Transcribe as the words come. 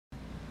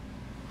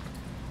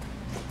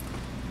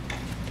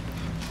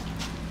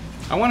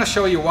I want to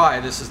show you why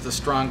this is the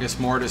strongest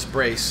mortise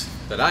brace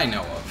that I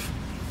know of.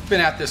 I've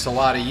been at this a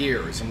lot of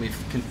years and we've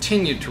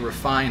continued to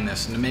refine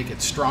this and to make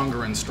it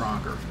stronger and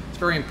stronger. It's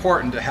very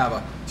important to have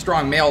a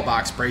strong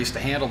mailbox brace to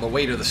handle the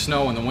weight of the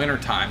snow in the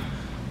wintertime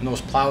when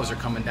those plows are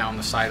coming down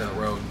the side of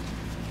the road.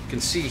 You can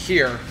see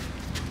here,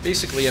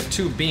 basically you have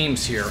two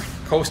beams here,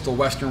 coastal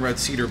western red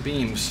cedar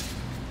beams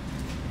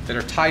that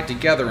are tied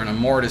together in a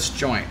mortise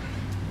joint.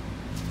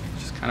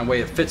 Just kind of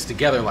way it fits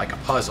together like a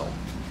puzzle.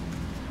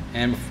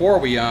 And before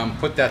we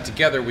put that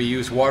together, we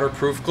use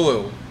waterproof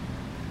glue.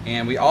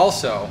 And we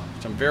also,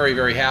 which I'm very,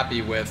 very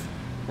happy with,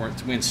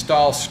 we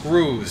install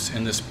screws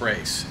in this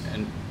brace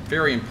in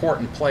very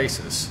important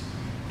places.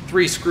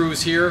 3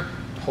 screws here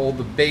to hold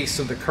the base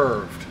of the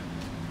curved.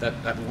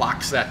 That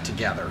locks that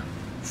together.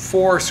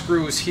 4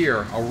 screws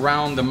here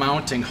around the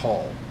mounting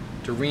hole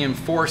to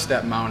reinforce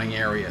that mounting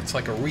area. It's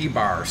like a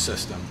rebar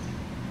system.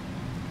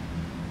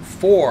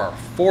 4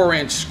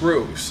 4-inch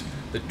screws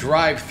that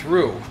drive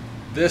through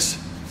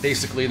this,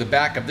 basically the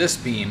back of this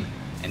beam,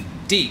 and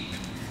deep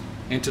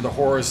into the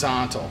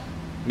horizontal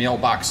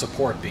mailbox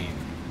support beam.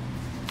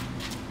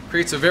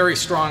 Creates a very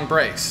strong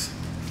brace.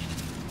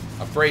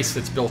 A brace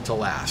that's built to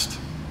last.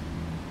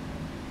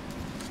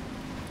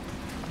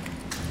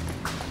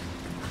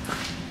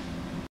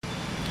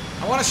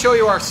 I want to show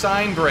you our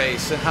sign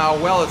brace and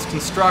how well it's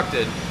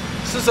constructed.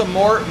 This is a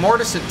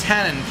mortise and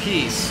tenon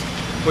piece,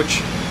 which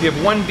we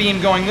have one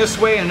beam going this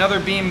way and another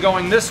beam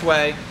going this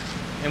way,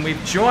 and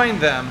we've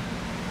joined them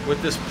with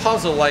this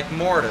puzzle-like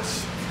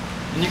mortise.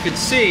 And you can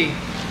see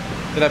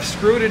that I've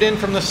screwed it in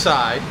from the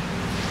side.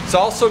 It's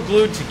also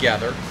glued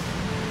together.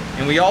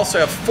 And we also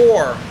have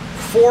 4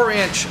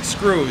 4-inch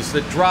screws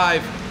that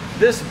drive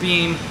this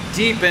beam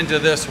deep into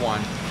this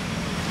one.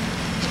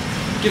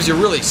 Gives you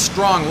really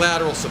strong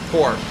lateral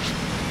support.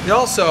 We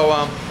also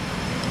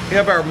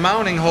have our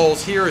mounting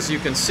holes here, as you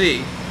can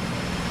see.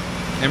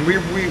 And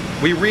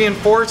we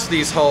reinforce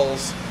these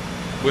holes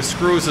with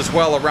screws as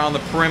well around the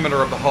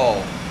perimeter of the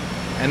hull.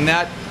 And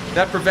that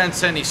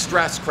prevents any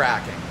stress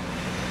cracking.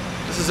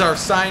 This is our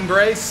sign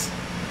brace,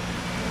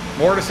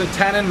 mortise and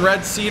tenon,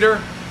 red cedar,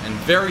 and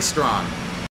very strong.